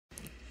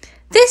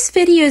This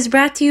video is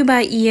brought to you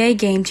by EA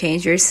Game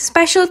Changers.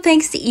 Special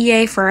thanks to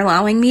EA for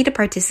allowing me to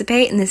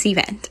participate in this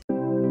event.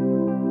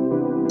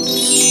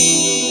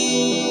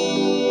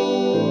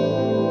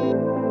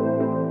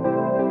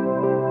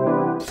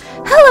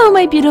 Hello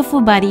my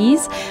beautiful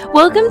buddies,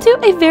 welcome to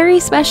a very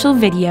special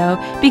video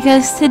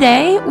because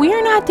today we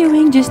are not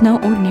doing just no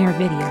ordinary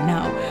video,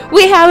 no.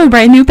 We have a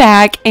brand new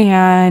pack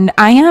and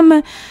I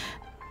am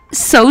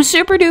so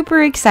super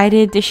duper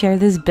excited to share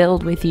this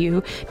build with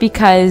you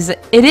because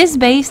it is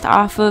based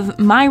off of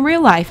my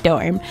real life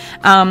dorm.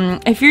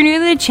 If you're new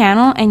to the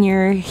channel and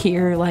you're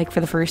here like for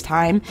the first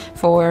time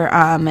for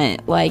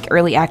like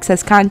early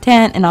access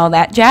content and all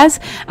that jazz,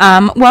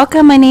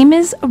 welcome. My name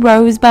is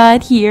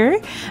Rosebud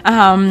here,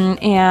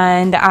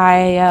 and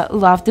I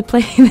love to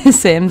play The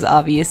Sims,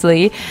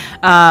 obviously,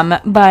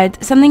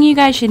 but something you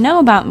guys should know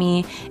about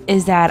me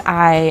is that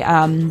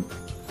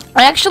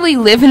I actually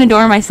live in a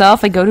dorm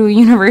myself. I go to a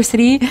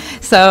university,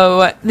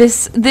 so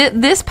this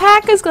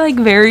pack is like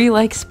very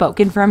like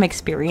spoken from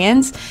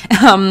experience,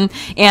 and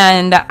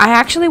I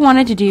actually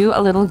wanted to do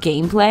a little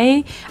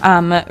gameplay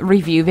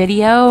review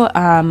video,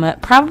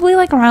 probably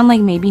like around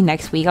like maybe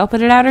next week I'll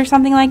put it out or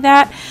something like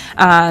that,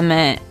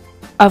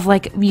 of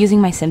like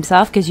using my sim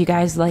self because you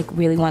guys like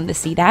really wanted to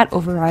see that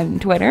over on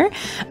Twitter,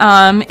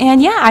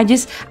 and yeah,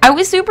 I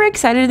was super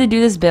excited to do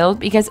this build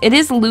because it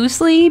is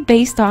loosely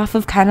based off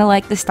of kind of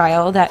like the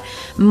style that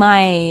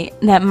my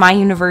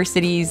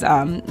university's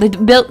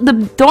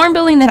the dorm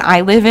building that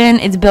I live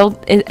in,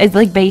 it's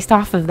like based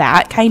off of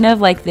that kind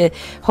of like the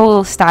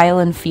whole style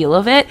and feel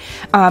of it,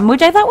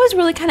 which I thought was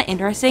really kind of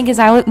interesting because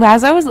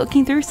as I was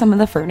looking through some of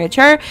the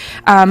furniture,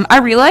 I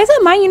realized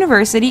that my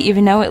university,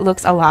 even though it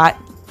looks a lot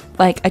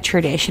like a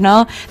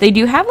traditional, they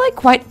do have like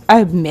quite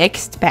a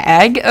mixed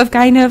bag of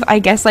kind of, I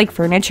guess, like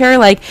furniture.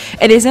 Like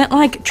it isn't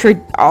like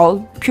all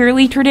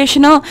purely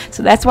traditional,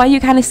 so that's why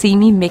you kind of see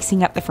me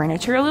mixing up the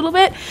furniture a little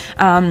bit,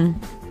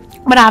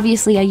 but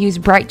obviously I use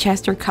bright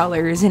Chester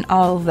colors and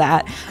all of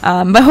that,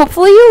 but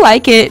hopefully you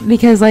like it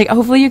because like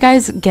hopefully you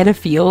guys get a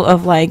feel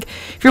of like,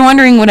 if you're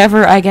wondering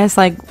whatever, I guess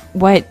like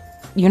what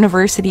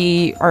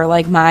university or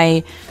like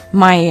my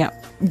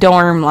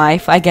dorm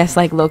life I guess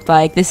like looked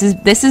like, this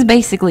is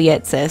basically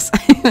it, sis.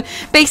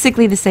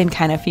 Basically the same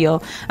kind of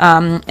feel,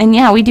 and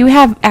yeah, we do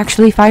have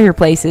actually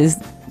fireplaces,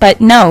 but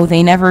no,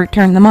 they never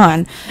turn them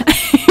on.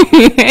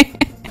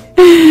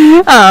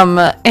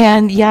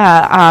 And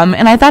yeah,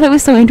 and I thought it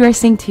was so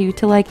interesting too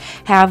to like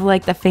have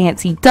like the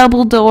fancy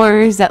double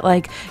doors that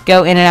like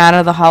go in and out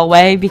of the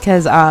hallway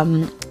because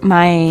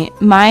my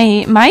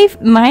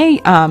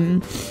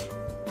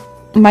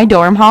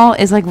dorm hall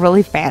is like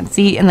really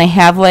fancy and they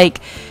have like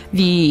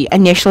the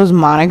initials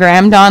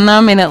monogrammed on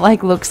them and it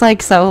like looks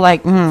like so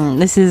like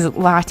this is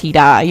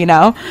la-ti-da, you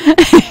know.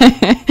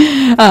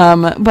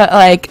 But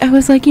like I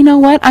was like, you know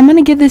what, I'm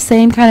gonna give the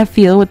same kind of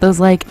feel with those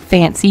like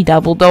fancy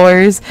double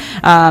doors,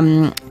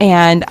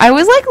 and I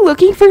was like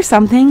looking for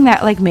something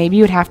that like maybe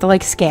you would have to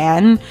like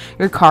scan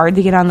your card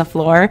to get on the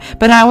floor,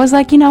 but I was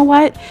like, you know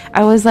what,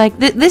 I was like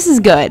this is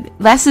good,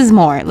 less is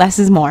more.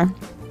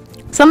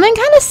 Something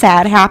kind of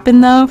sad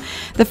happened though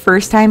the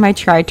first time I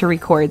tried to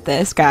record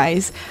this,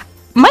 guys.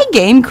 My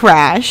game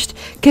crashed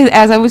because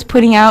as I was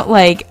putting out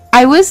like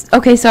I was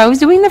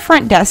doing the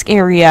front desk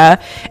area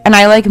and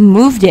I like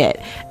moved it,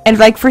 and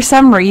like for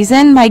some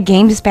reason my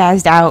game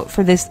spazzed out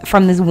from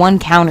this one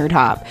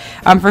countertop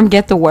from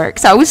Get the Work.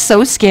 So I was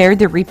so scared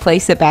to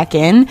replace it back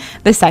in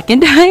the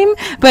second time,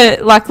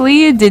 but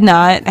luckily it did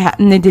not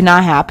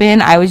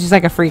happen. I was just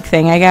like a freak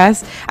thing, I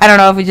guess. I don't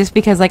know if it's just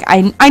because like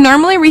I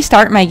normally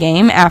restart my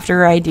game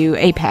after I do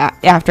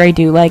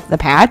like the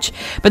patch,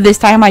 but this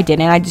time I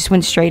didn't. I just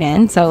went straight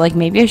in, so like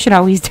maybe I should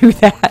always do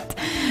that.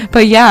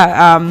 But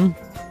yeah,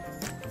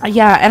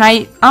 yeah, and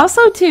I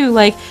also too,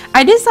 like,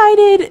 I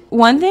decided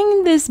one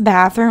thing this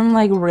bathroom,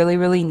 like,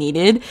 really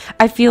needed,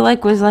 I feel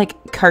like, was,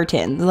 like,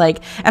 curtains,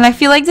 like, and I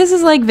feel like this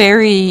is, like,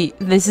 very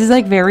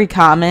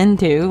common,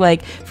 too,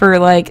 like, for,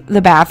 like,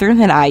 the bathroom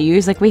that I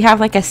use, like, we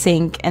have, like, a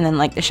sink, and then,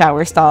 like, the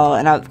shower stall,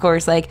 and, of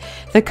course, like,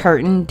 the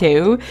curtain,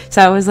 too,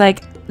 so I was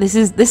like, this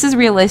is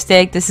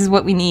realistic, this is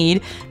what we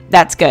need,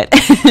 that's good.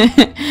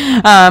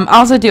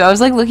 Also too, I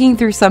was like looking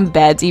through some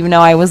beds, even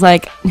though I was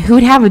like, who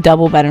would have a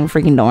double bed in a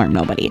freaking dorm?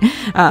 Nobody.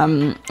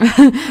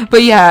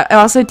 But yeah,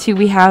 also too,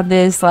 we have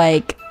this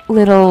like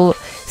little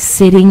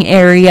sitting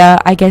area,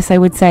 I guess I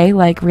would say,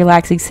 like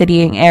relaxing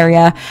sitting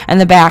area,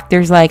 and the back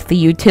there's like the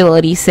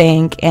utility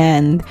sink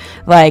and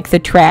like the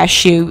trash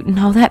chute and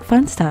all that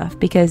fun stuff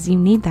because you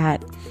need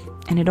that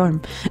in a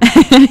dorm.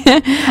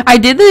 I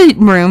did the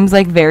rooms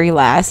like very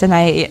last and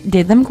I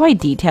did them quite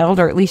detailed,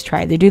 or at least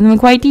tried to do them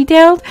quite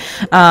detailed,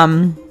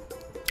 and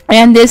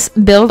this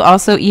build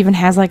also even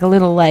has like a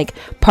little like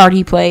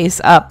party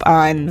place up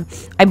on,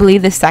 I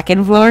believe, the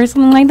second floor or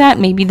something like that.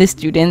 Maybe the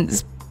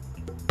students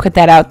put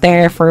that out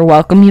there for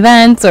welcome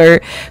events, or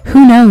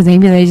who knows,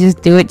 maybe they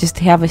just do it just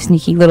to have a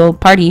sneaky little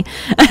party.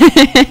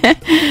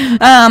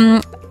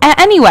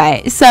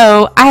 Anyway,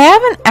 so I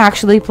haven't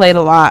actually played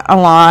a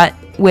lot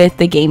with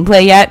the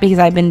gameplay yet because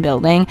I've been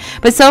building.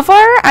 But so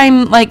far,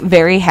 I'm like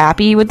very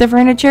happy with the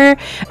furniture.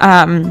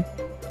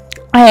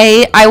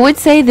 I would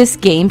say this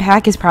game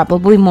pack is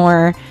probably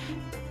more,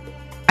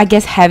 I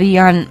guess, heavy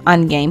on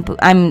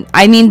gameplay.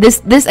 I mean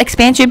this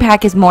expansion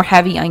pack is more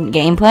heavy on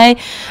gameplay,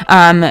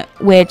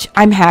 which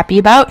I'm happy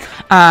about,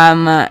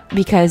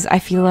 because I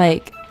feel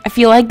like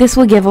this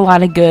will give a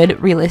lot of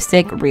good,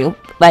 realistic,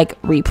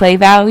 replay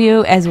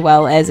value, as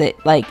well as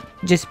it like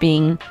just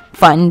being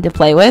fun to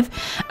play with.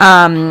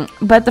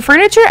 But the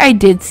furniture I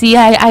did see,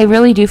 I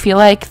really do feel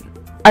like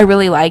I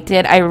really liked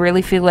it. I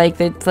really feel like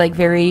it's like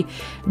very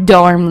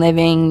dorm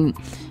living,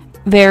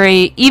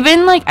 very,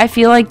 even like I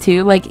feel like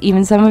too, like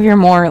even some of your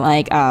more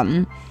like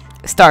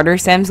starter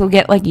sims will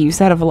get like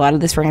use out of a lot of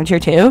this furniture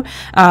too.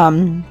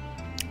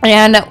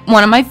 And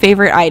one of my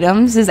favorite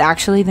items is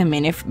actually the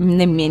mini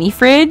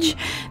fridge,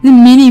 the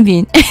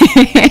minivan.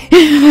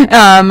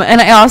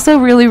 And I also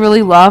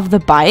really love the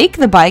bike.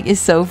 The bike is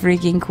so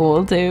freaking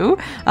cool too.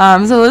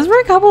 So those were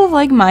a couple of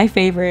like my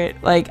favorite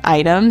like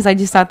items. I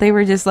just thought they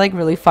were just like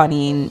really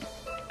funny and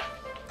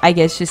I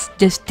guess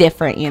just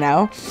different, you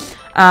know.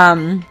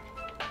 And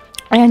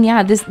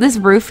yeah, this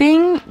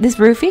roofing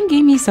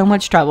gave me so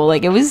much trouble.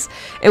 Like it was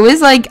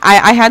like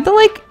I had to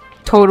like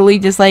totally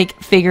just like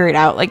figure it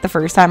out like the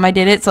first time I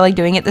did it, so like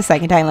doing it the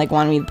second time like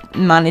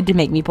wanted to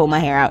make me pull my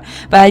hair out,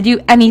 but I do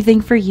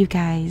anything for you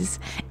guys,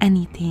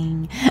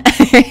 anything.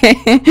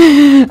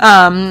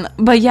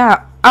 But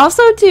yeah,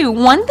 also too,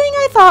 one thing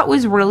I thought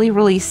was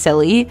really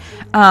silly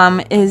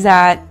is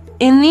that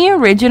in the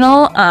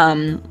original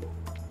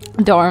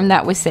dorm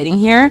that was sitting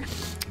here,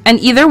 and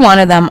either one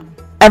of them,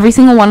 every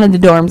single one of the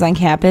dorms on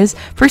campus,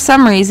 for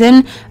some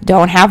reason,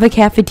 don't have a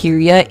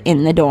cafeteria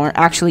in the dorm.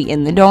 Actually,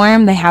 in the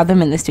dorm, they have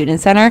them in the student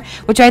center,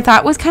 which I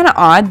thought was kind of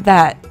odd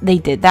that they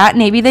did that.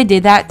 Maybe they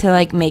did that to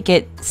like make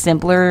it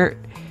simpler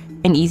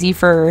and easy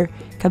for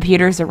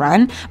computers to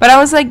run. But I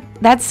was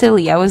like, that's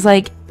silly. I was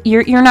like,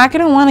 you're not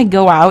gonna want to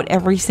go out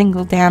every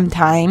single damn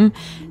time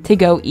to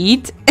go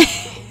eat.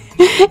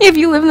 If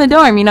you live in the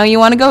dorm, you know, you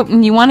want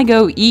to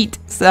go eat,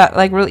 so,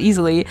 like real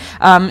easily.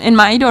 And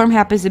my dorm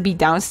happens to be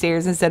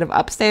downstairs instead of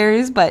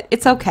upstairs, but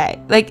it's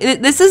okay. Like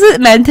this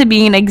isn't meant to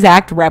be an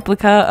exact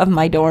replica of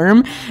my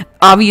dorm.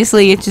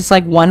 Obviously, it's just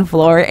like one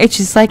floor. It's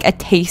just like a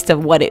taste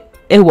of what it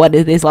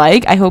is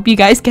like. I hope you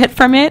guys get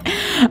from it.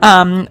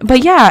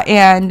 But yeah,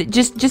 and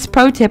just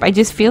pro tip, I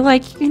just feel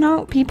like, you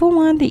know, people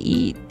want to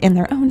eat in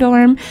their own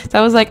dorm, so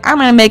I was like, I'm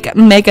gonna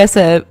make us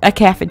a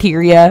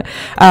cafeteria.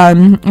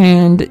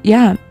 And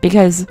yeah,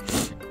 because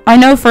I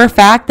know for a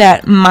fact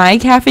that my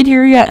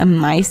cafeteria in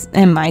my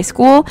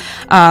school,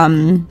 at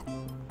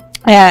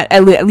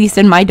least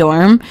in my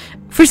dorm,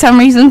 for some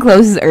reason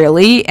closes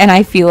early, and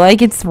I feel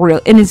like it's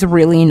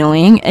really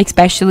annoying,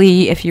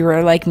 especially if you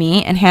were like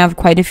me and have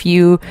quite a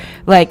few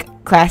like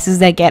classes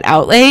that get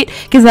out late,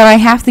 because then I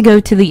have to go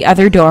to the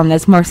other dorm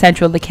that's more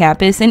central to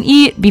campus and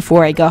eat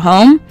before I go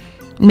home.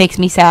 It makes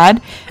me sad.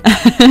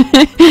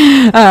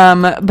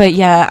 But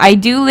yeah, I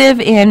do live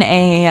in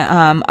a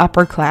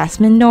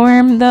upperclassman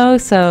dorm though,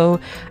 so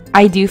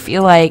I do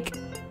feel like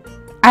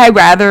I'd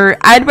rather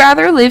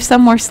live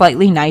somewhere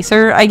slightly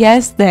nicer, I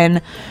guess,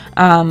 than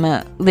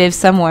live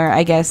somewhere,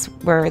 I guess,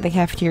 where the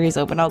cafeteria is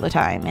open all the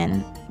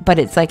time, but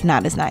it's like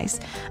not as nice.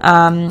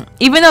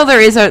 Even though there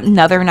is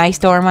another nice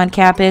dorm on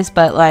campus,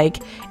 but like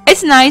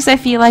it's nice, I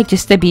feel like,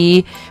 just to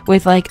be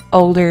with like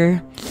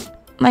older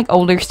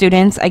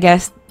students, I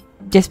guess,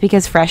 just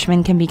because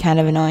freshmen can be kind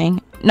of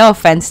annoying. No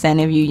offense to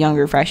any of you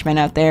younger freshmen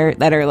out there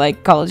that are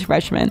like college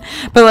freshmen,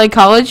 but like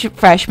college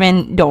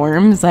freshman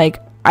dorms,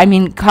 like, I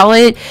mean,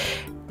 college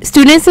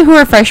students who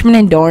are freshmen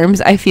in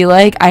dorms, I feel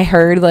like I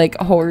heard like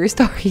horror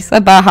stories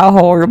about how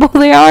horrible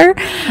they are.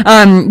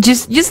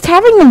 Just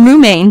having a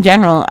roommate in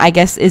general, I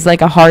guess, is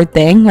like a hard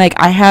thing. Like,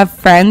 I have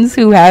friends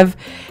who have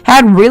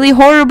had really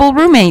horrible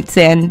roommates,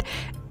 and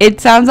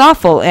it sounds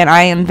awful, and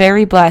I am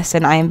very blessed,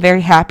 and I am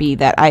very happy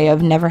that I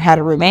have never had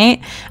a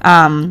roommate.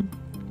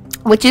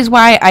 Which is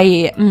why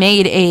I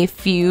made a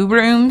few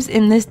rooms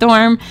in this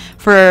dorm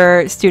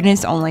for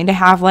students only to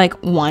have like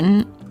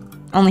one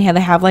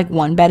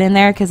bed in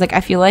there, because like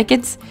I feel like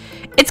it's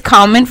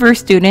common for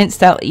students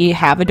that you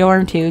have a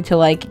dorm too to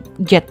like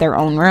get their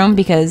own room,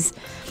 because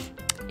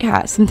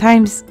yeah,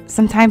 sometimes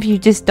you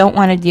just don't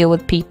want to deal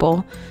with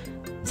people.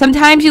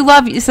 Sometimes you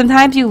love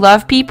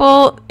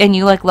people and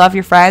you like love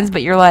your friends,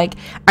 but you're like,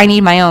 I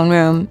need my own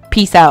room,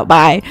 peace out,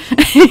 bye.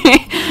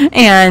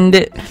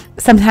 And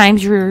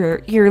sometimes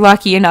you're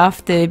lucky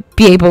enough to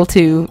be able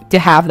to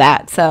have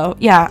that. So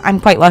yeah, I'm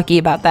quite lucky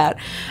about that.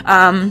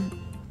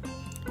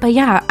 But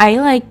yeah, I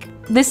like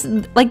this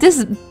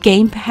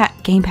game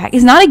pack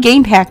is not a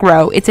game pack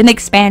row, it's an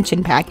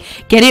expansion pack.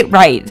 Get it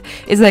right.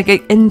 It's like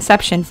an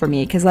inception for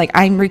me, because like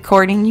I'm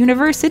recording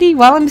university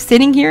while I'm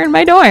sitting here in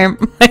my dorm.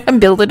 I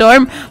build a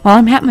dorm while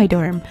I'm at my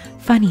dorm.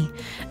 Funny.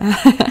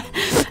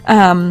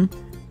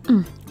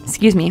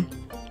 Excuse me.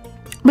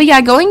 But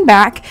yeah, going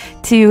back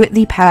to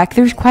the pack,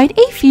 there's quite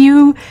a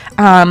few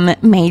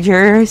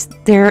majors.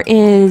 There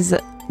is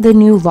the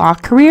new law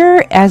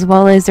career, as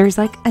well as there's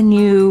like a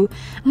new,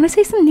 I'm gonna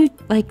say some new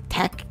like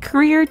tech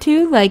career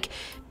too, like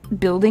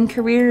building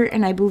career,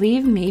 and I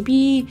believe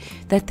maybe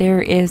that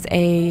there is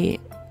a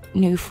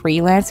new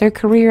freelancer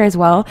career as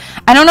well.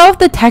 I don't know if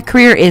the tech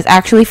career is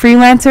actually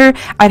freelancer.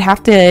 I'd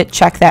have to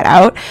check that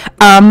out.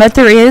 But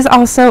there is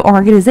also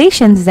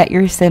organizations that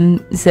your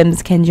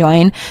Sims can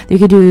join. You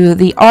could do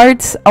the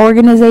arts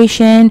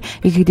organization.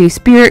 You could do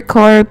Spirit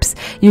Corps.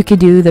 You could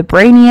do the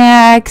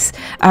Brainiacs.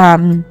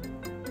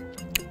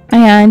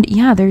 And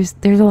yeah, there's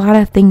a lot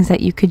of things that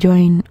you could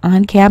join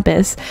on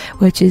campus,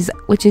 which is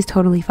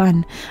totally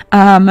fun.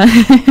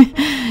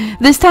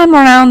 This time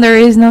around, there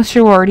is no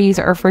sororities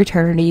or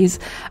fraternities.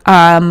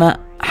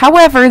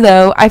 However,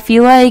 though, I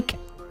feel like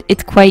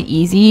it's quite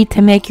easy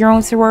to make your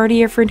own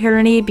sorority or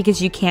fraternity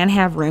because you can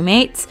have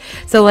roommates.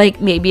 So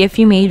like maybe if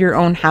you made your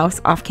own house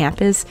off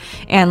campus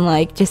and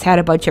like just had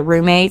a bunch of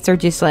roommates, or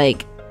just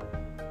like,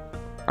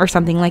 or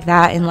something like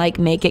that, and like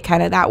make it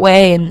kind of that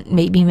way, and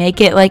maybe make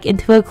it like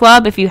into a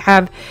club if you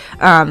have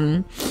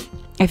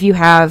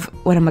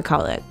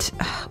whatchamacallit,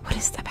 what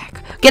is the pack?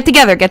 Get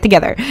together.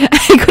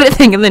 I couldn't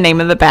think of the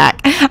name of the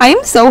pack. I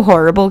am so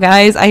horrible,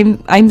 guys.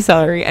 I'm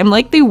sorry. I'm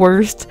like the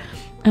worst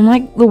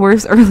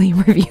early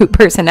review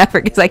person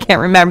ever because I can't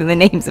remember the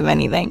names of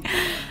anything.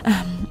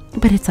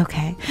 But it's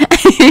okay.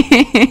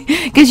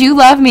 Because you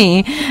love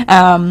me.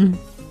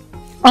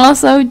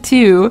 Also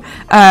too,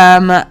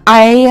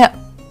 I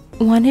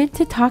wanted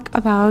to talk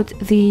about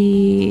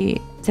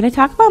did I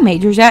talk about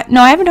majors yet?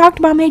 No, I haven't talked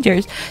about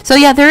majors. So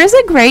yeah, there is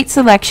a great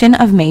selection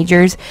of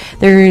majors.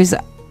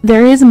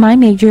 There is my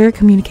major,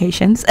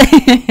 communications.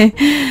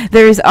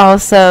 There's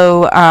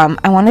also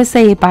I want to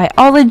say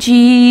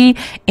biology,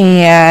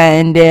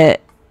 and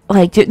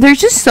like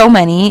there's just so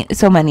many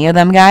of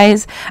them,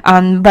 guys.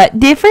 But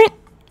different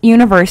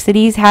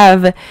universities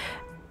have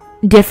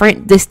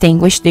different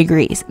distinguished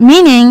degrees,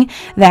 meaning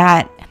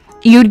that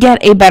you'd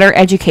get a better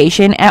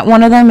education at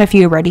one of them if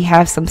you already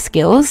have some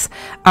skills.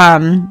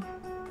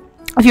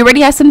 If you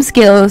already have some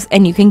skills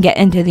and you can get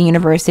into the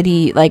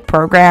university like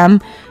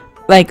program,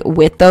 like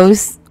with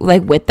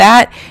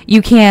that,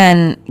 you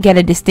can get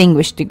a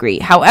distinguished degree.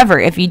 However,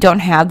 if you don't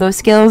have those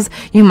skills,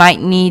 you might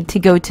need to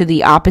go to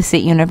the opposite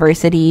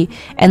university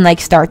and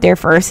like start there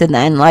first and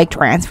then like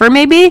transfer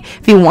maybe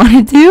if you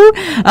wanted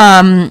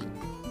to.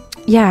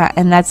 Yeah,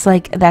 and that's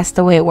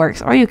the way it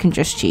works. Or you can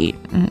just cheat.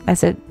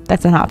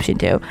 That's an option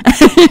too.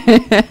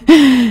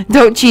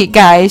 Don't cheat,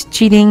 guys.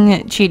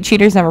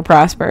 Cheaters never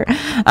prosper.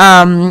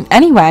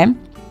 Anyway,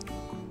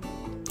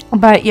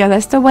 but yeah,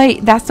 that's the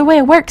way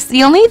it works.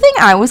 The only thing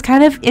I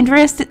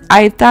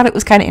thought it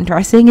was kind of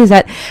interesting is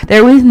that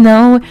there was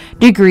no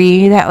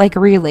degree that like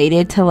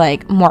related to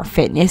like more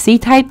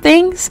fitnessy type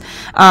things.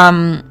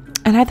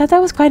 And I thought that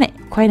was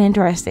quite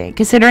interesting,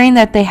 considering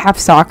that they have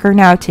soccer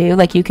now too.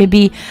 Like you could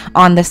be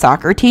on the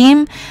soccer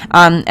team,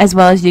 as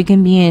well as you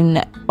can be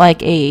in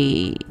like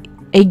a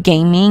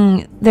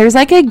gaming. There's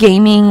like a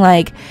gaming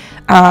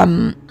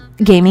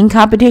gaming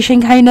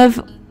competition kind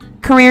of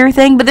career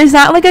thing, but there's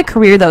not like a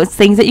career though. It's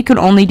things that you can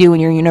only do in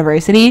your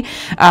university.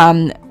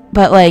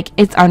 But like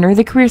it's under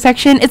the career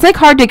section. It's like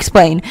hard to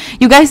explain.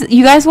 You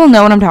guys will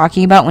know what I'm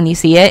talking about when you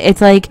see it.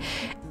 It's like,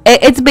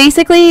 it's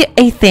basically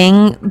a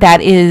thing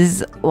that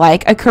is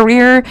like a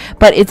career,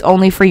 but it's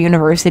only for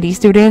university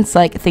students,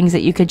 like things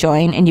that you could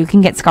join, and you can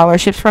get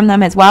scholarships from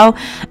them as well.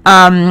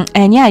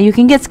 And yeah, you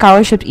can get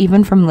scholarships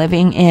even from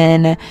living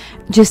in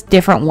just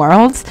different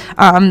worlds.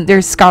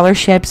 There's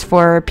scholarships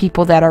for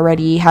people that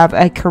already have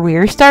a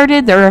career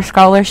started. There are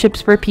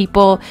scholarships for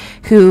people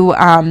who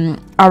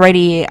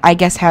already, I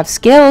guess, have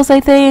skills. I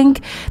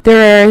think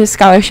there are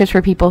scholarships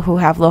for people who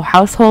have low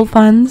household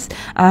funds,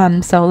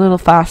 so a little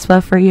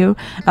FAFSA for you,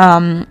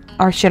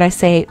 or should I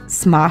say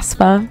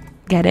SMASFA?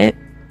 Get it?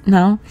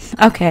 No?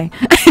 Okay.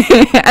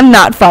 I'm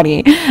not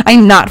funny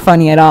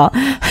at all.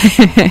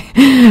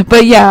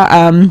 But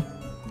yeah,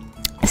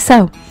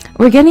 so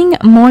we're getting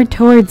more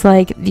towards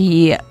like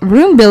the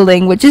room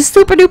building, which is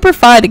super duper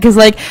fun because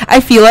like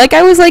I feel like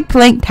I was like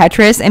playing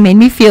Tetris. It made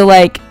me feel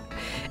like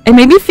I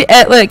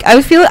felt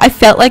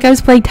like I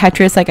was playing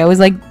Tetris, like I was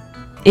like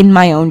in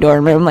my own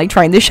dorm room, like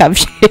trying to shove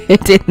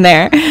shit in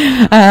there.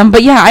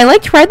 But yeah, I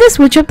like tried to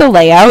switch up the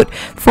layout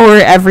for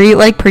every,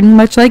 like pretty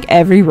much like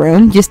every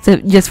room, just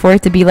for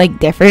it to be like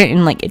different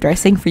and like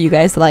interesting for you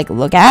guys to like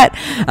look at.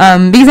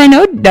 Because I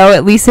know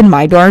at least in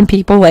my dorm,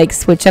 people like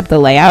switch up the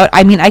layout.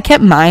 I mean, I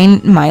kept my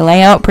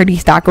layout pretty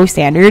stocko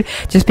standard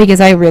just because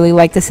I really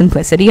like the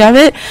simplicity of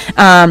it.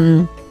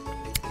 And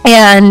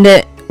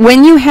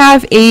when you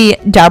have a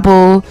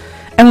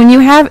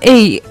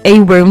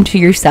room to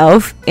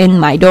yourself in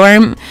my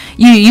dorm,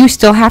 you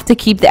still have to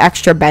keep the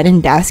extra bed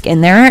and desk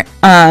in there.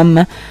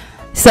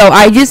 So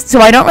I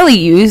don't really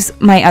use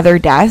my other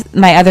bed.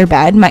 My other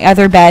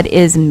bed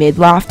is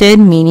mid-lofted,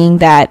 meaning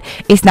that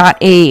it's not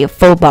a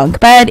full bunk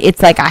bed.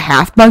 It's like a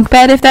half bunk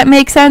bed, if that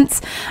makes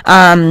sense.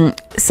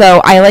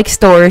 so I like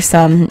store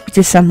some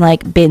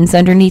like bins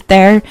underneath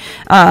there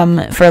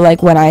for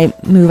like when I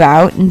move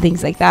out and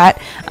things like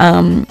that.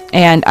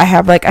 And I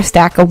have like a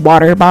stack of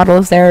water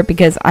bottles there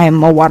because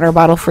I'm a water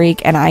bottle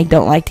freak and I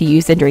don't like to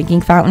use the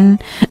drinking fountain.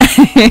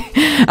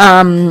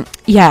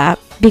 Yeah,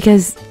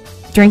 because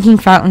drinking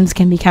fountains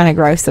can be kind of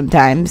gross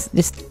sometimes.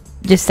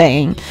 Just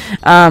saying.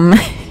 I'm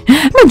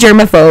a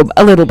germaphobe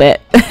a little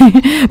bit.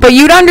 But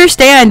you'd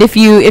understand if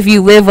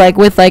you live like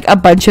with like a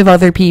bunch of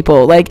other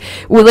people. Like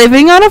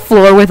living on a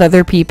floor with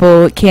other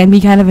people can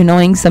be kind of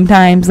annoying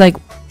sometimes. Like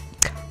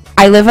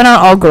I live on an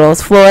all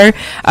girls floor,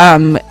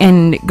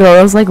 and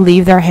girls like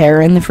leave their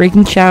hair in the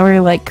freaking shower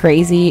like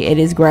crazy. It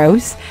is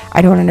gross.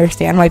 I don't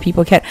understand why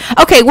people can't.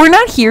 Okay, we're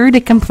not here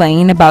to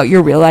complain about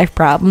your real life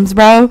problems,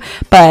 bro,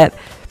 but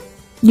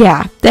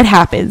yeah, that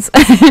happens.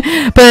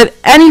 But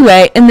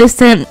anyway, in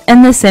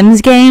the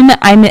Sims game,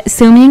 I'm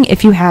assuming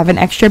if you have an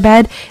extra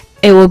bed,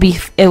 it will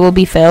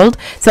be filled.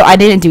 So I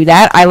didn't do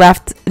that. I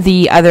left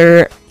the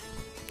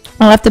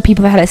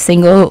people that had a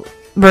single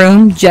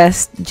room,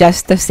 just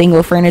the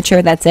single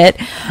furniture, that's it.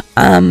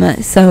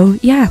 So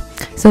yeah,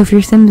 so if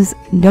your Sims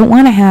don't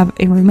want to have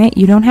a roommate,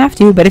 you don't have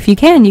to, but if you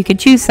can, you could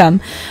choose some.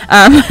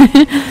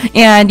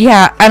 And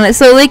yeah,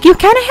 so like you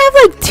kind of have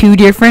like two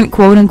different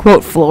quote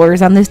unquote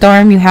floors on this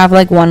dorm. You have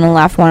like one on the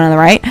left, one on the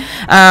right.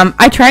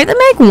 I tried to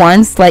make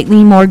one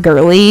slightly more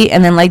girly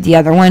and then like the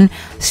other one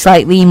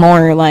slightly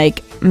more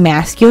like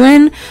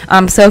masculine.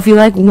 So if you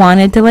like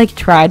wanted to like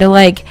try to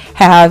like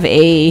have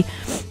a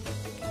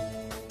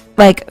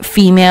like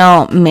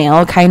female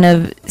male kind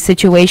of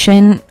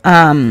situation,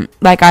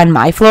 like on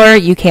my floor,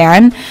 you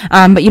can,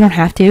 but you don't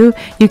have to.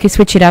 You can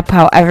switch it up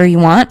however you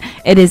want.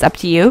 It is up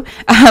to you.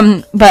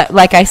 But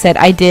like I said,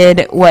 I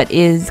did what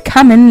is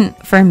common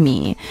for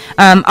me.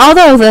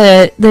 Although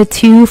the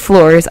two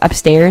floors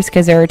upstairs,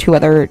 because there are two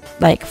other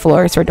like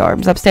floors or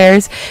dorms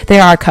upstairs, they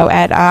are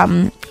co-ed.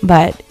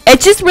 But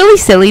it's just really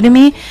silly to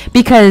me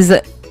because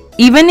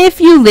even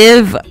if you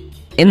live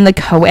in the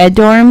co-ed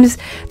dorms,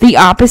 the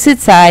opposite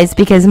sides,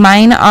 because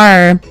mine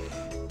like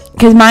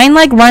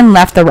run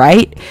left to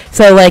right,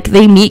 so like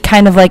they meet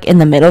kind of like in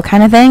the middle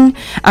kind of thing.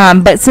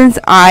 But since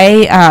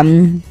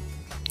I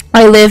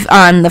live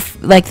on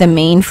the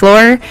main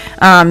floor,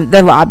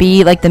 the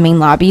lobby, like the main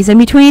lobby's in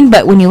between,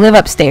 but when you live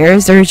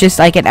upstairs, there's just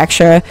like an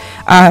extra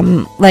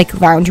like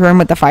lounge room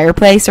with the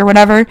fireplace or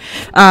whatever.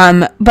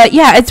 But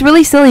yeah, it's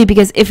really silly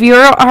because if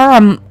you're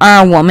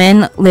a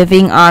woman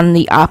living on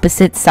the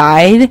opposite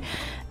side,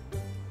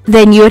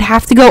 then you would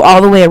have to go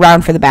all the way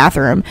around for the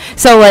bathroom.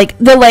 So like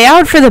the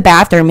layout for the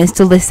bathroom is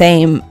still the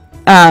same,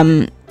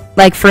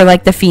 like for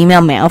like the female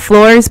male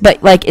floors,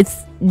 but like it's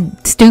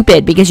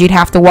stupid because you'd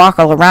have to walk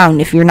all around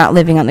if you're not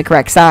living on the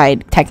correct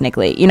side,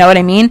 technically. You know what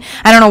I mean?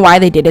 I don't know why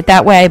they did it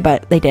that way,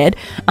 but they did.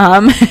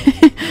 And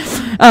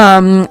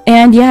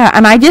yeah,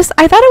 and I thought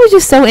it was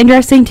just so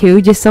interesting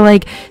too, just to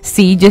like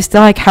see just to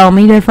like how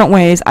many different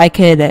ways I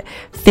could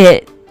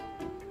fit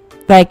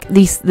like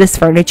this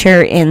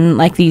furniture in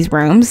like these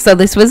rooms. So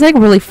this was like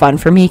really fun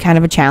for me, kind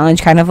of a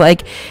challenge, kind of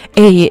like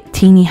a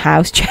teeny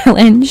house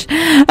challenge.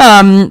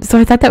 So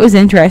I thought that was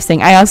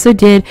interesting. I also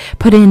did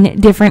put in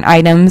different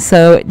items,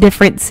 so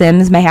different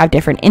Sims may have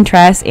different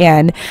interests,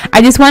 and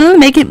I just wanted to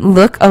make it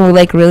look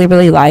like really,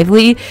 really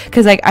lively,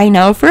 because like I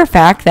know for a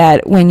fact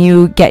that when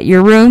you get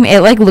your room,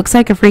 it like looks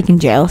like a freaking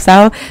jail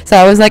cell. So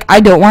I was like,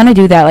 I don't want to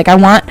do that. Like I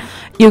want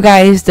you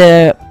guys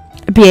to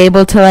be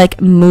able to like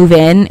move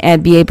in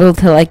and be able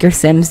to like your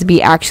Sims to be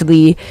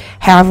actually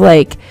have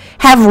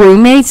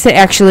roommates that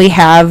actually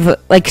have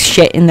like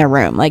shit in their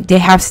room, like they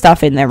have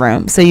stuff in their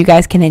room, so you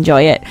guys can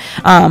enjoy it.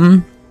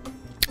 And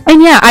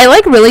yeah, I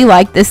like really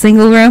like this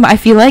single room. I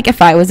feel like if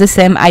I was a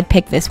Sim, I'd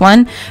pick this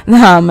one,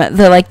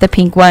 the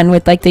pink one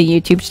with like the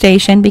YouTube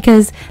station,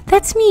 because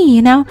that's me,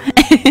 you know.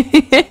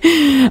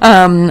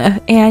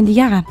 And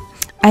yeah,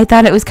 I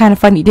thought it was kind of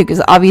funny too,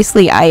 because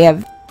obviously I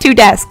have 2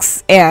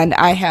 desks and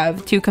I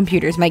have 2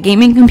 computers, my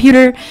gaming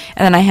computer and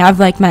then I have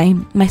like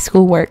my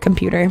schoolwork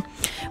computer,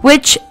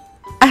 which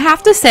I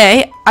have to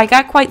say I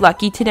got quite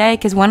lucky today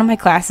because one of my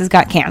classes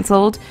got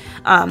canceled,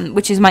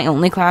 which is my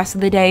only class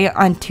of the day.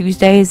 On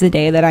Tuesday is the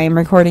day that I am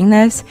recording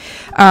this.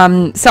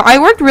 So I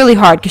worked really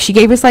hard because she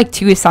gave us like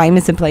 2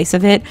 assignments in place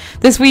of it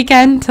this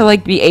weekend to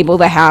like be able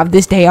to have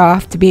this day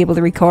off to be able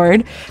to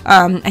record.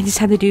 I just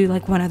had to do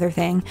like one other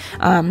thing,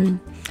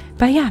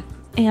 but yeah.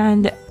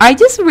 And I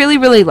just really,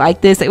 really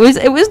like this. This was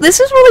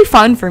really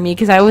fun for me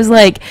because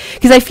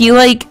I feel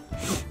like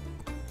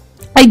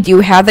I do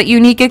have that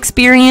unique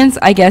experience,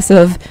 I guess,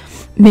 of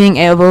being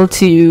able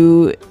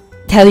to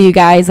tell you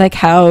guys like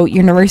how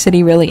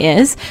university really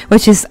is,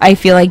 which is, I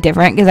feel like,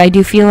 different, because I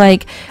do feel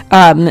like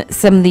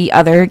some of the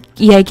other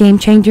EA game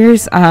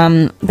changers,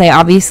 they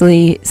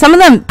obviously, some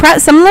of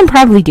them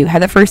probably do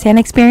have the first-hand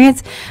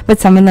experience, but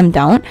some of them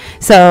don't.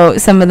 So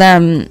some of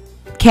them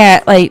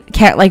can't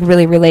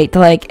really relate to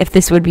like if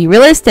this would be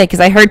realistic, because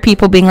I heard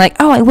people being like,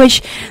 oh, I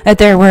wish that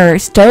there were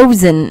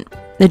stoves in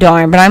the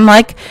dorm, but I'm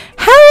like,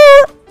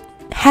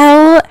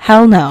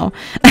 hell no.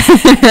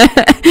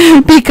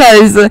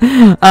 Because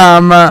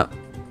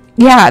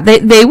Yeah, they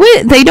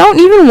don't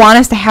even want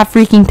us to have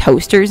freaking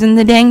toasters in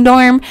the dang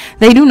dorm.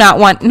 They do not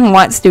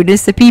want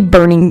students to be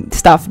burning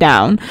stuff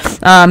down.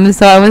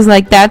 So I was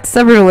like, that's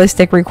a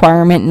realistic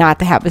requirement not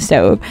to have a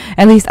stove.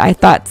 At least I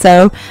thought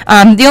so.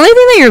 The only thing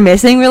that you're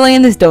missing really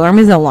in this dorm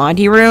is a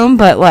laundry room,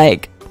 but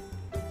like,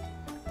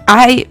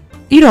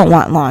 you don't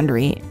want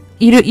laundry.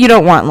 You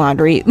don't want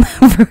laundry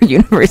for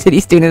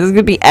university students. It's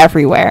gonna be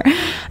everywhere.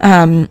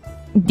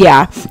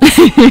 Yeah,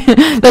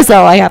 that's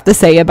all I have to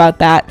say about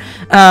that.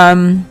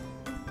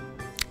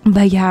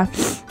 But yeah,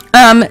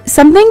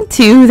 something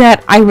too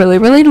that I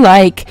really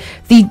like,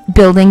 the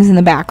buildings in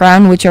the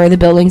background, which are the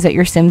buildings that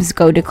your Sims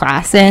go to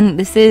class in.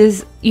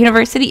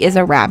 University is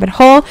a rabbit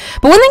hole.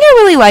 But one thing I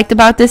really liked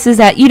about this is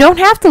that you don't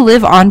have to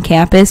live on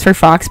campus for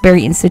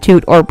Foxbury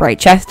Institute or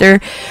Brightchester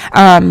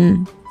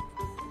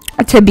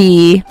to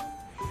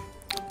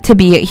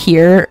be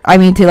here. I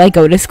mean, to like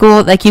go to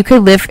school. Like, you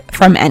could live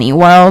from any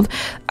world,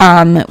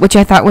 which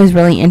I thought was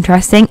really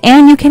interesting.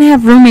 And you can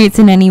have roommates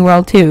in any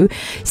world too.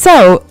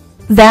 So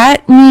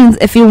that means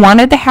if you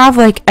wanted to have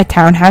like a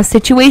townhouse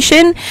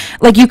situation,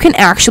 like, you can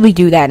actually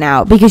do that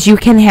now, because you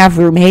can have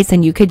roommates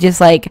and you could just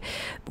like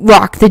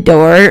lock the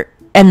door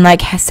and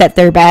like set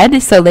their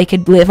bed so they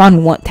could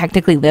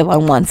technically live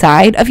on one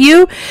side of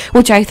you,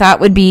 which I thought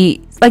would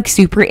be like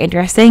super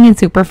interesting and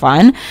super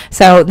fun.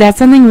 So that's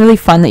something really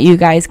fun that you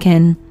guys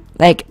can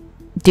like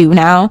do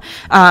now.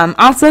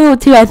 Also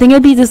too, I think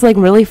it'd be just like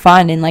really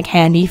fun and like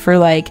handy for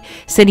like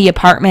city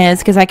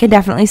apartments, because I could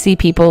definitely see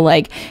people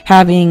like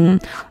having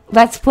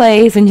let's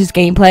plays and just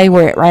gameplay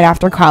where right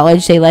after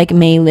college they like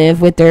may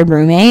live with their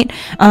roommate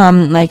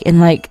like in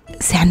like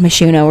San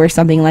Myshuno or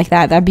something like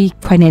that. That'd be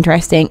quite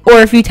interesting.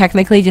 Or if you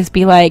technically just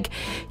be like,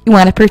 you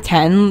want to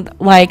pretend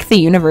like the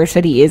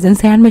university is in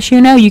San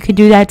Myshuno, you could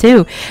do that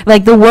too.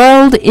 Like, the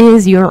world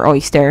is your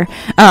oyster.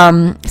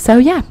 So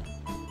yeah.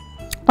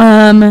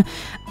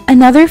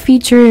 Another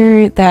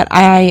feature that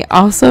I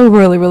also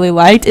really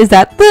liked is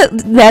that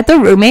the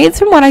roommates,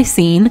 from what I've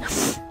seen,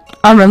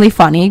 are really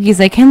funny, because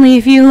they can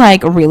leave you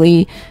like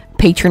really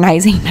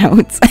patronizing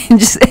notes.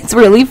 It's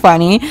really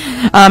funny.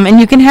 And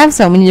you can have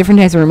so many different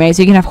types of roommates.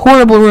 You can have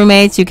horrible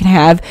roommates, you can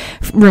have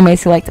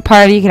roommates who like to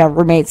party, you can have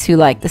roommates who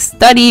like to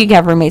study, you can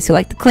have roommates who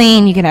like to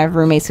clean, you can have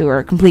roommates who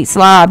are complete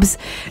slobs.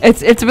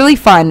 It's really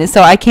fun.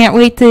 So I can't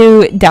wait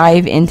to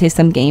dive into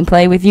some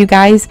gameplay with you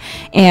guys.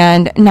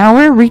 And now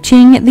we're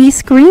reaching the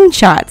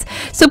screenshots,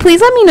 so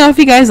please let me know if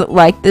you guys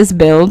like this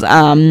build,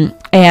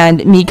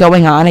 and me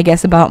going on, I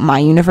guess, about my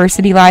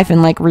university life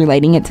and like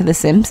relating it to The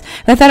Sims.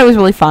 I thought it was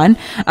really fun.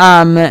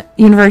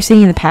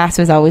 University in the past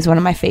was always one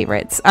of my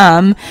favorites.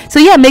 So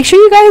yeah, make sure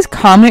you guys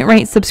comment,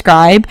 rate,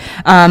 subscribe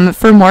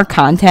for more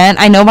content.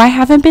 I know I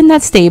haven't been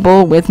that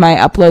stable with my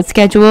upload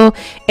schedule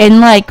in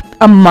like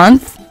a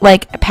month.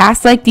 Like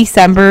past like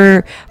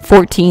December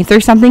 14th or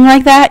something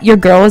like that, your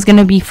girl is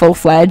gonna be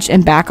full-fledged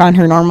and back on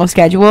her normal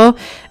schedule.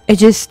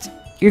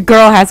 Your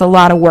girl has a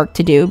lot of work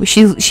to do.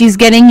 She's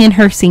getting in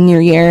her senior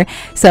year,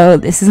 so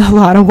this is a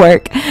lot of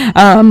work.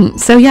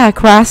 So yeah,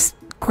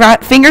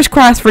 fingers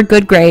crossed for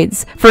good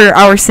grades for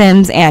our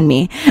Sims and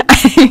me.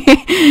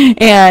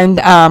 And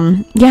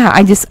yeah,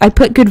 I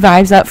put good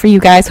vibes up for you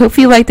guys.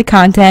 Hopefully you like the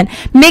content.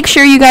 Make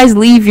sure you guys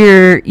leave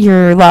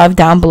your love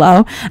down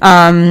below.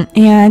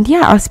 And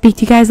yeah, I'll speak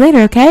to you guys later.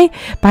 Okay,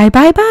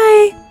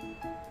 bye.